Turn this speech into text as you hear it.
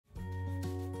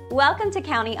Welcome to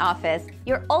County Office,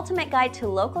 your ultimate guide to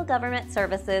local government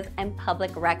services and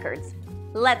public records.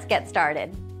 Let's get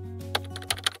started.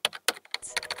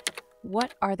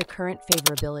 What are the current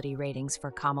favorability ratings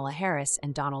for Kamala Harris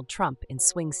and Donald Trump in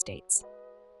swing states?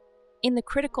 In the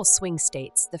critical swing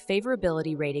states, the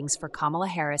favorability ratings for Kamala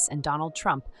Harris and Donald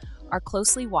Trump are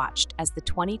closely watched as the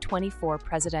 2024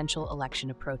 presidential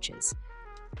election approaches.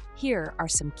 Here are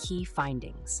some key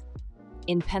findings.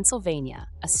 In Pennsylvania,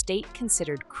 a state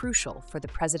considered crucial for the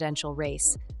presidential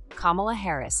race, Kamala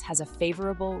Harris has a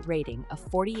favorable rating of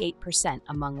 48%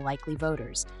 among likely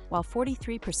voters, while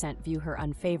 43% view her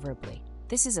unfavorably.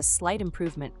 This is a slight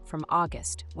improvement from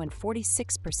August, when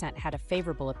 46% had a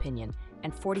favorable opinion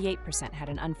and 48% had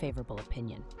an unfavorable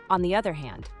opinion. On the other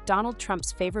hand, Donald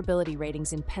Trump's favorability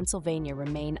ratings in Pennsylvania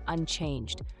remain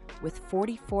unchanged, with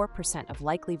 44% of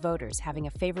likely voters having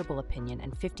a favorable opinion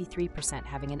and 53%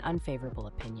 having an unfavorable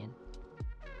opinion.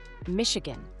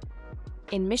 Michigan.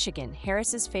 In Michigan,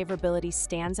 Harris's favorability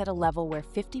stands at a level where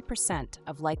 50%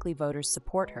 of likely voters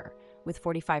support her, with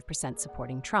 45%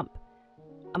 supporting Trump.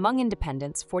 Among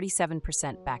independents,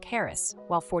 47% back Harris,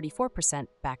 while 44%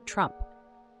 back Trump.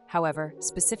 However,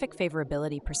 specific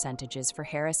favorability percentages for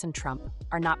Harris and Trump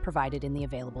are not provided in the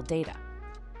available data.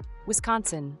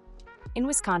 Wisconsin. In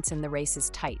Wisconsin, the race is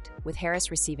tight, with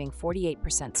Harris receiving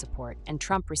 48% support and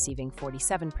Trump receiving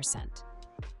 47%.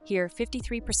 Here,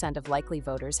 53% of likely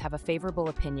voters have a favorable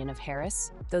opinion of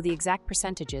Harris, though the exact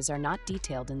percentages are not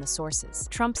detailed in the sources.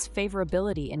 Trump's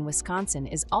favorability in Wisconsin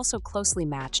is also closely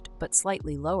matched but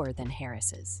slightly lower than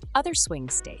Harris's. Other swing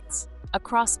states.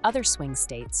 Across other swing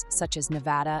states, such as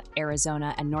Nevada,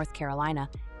 Arizona, and North Carolina,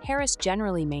 Harris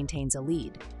generally maintains a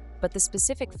lead, but the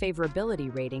specific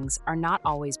favorability ratings are not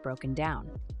always broken down.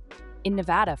 In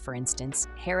Nevada, for instance,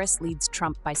 Harris leads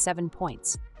Trump by 7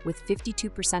 points, with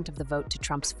 52% of the vote to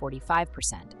Trump's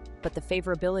 45%, but the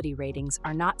favorability ratings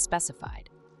are not specified.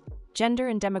 Gender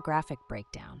and demographic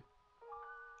breakdown.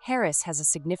 Harris has a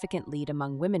significant lead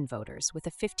among women voters, with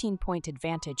a 15-point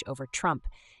advantage over Trump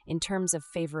in terms of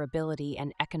favorability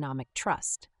and economic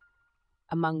trust.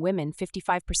 Among women,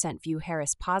 55% view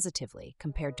Harris positively,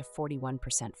 compared to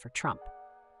 41% for Trump.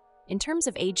 In terms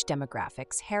of age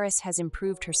demographics, Harris has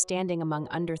improved her standing among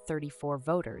under 34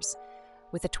 voters,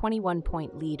 with a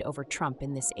 21-point lead over Trump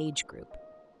in this age group.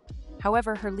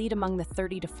 However, her lead among the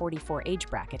 30 to 44 age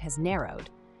bracket has narrowed,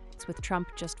 with Trump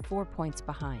just 4 points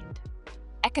behind.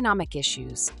 Economic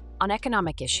issues. On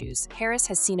economic issues, Harris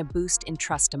has seen a boost in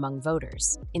trust among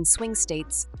voters. In swing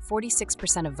states,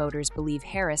 46% of voters believe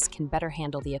Harris can better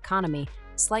handle the economy,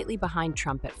 slightly behind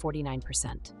Trump at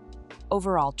 49%.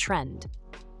 Overall trend.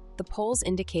 The polls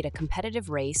indicate a competitive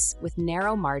race with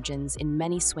narrow margins in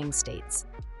many swing states.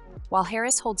 While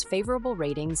Harris holds favorable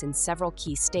ratings in several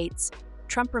key states,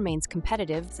 Trump remains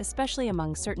competitive, especially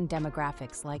among certain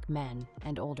demographics like men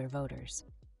and older voters.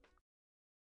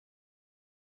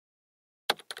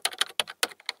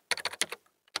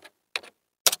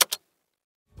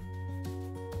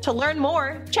 To learn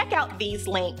more, check out these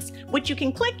links, which you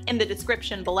can click in the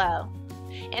description below.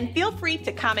 And feel free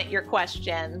to comment your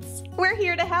questions. We're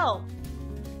here to help.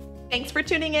 Thanks for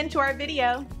tuning in to our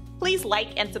video. Please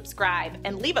like and subscribe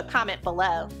and leave a comment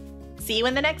below. See you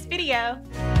in the next video.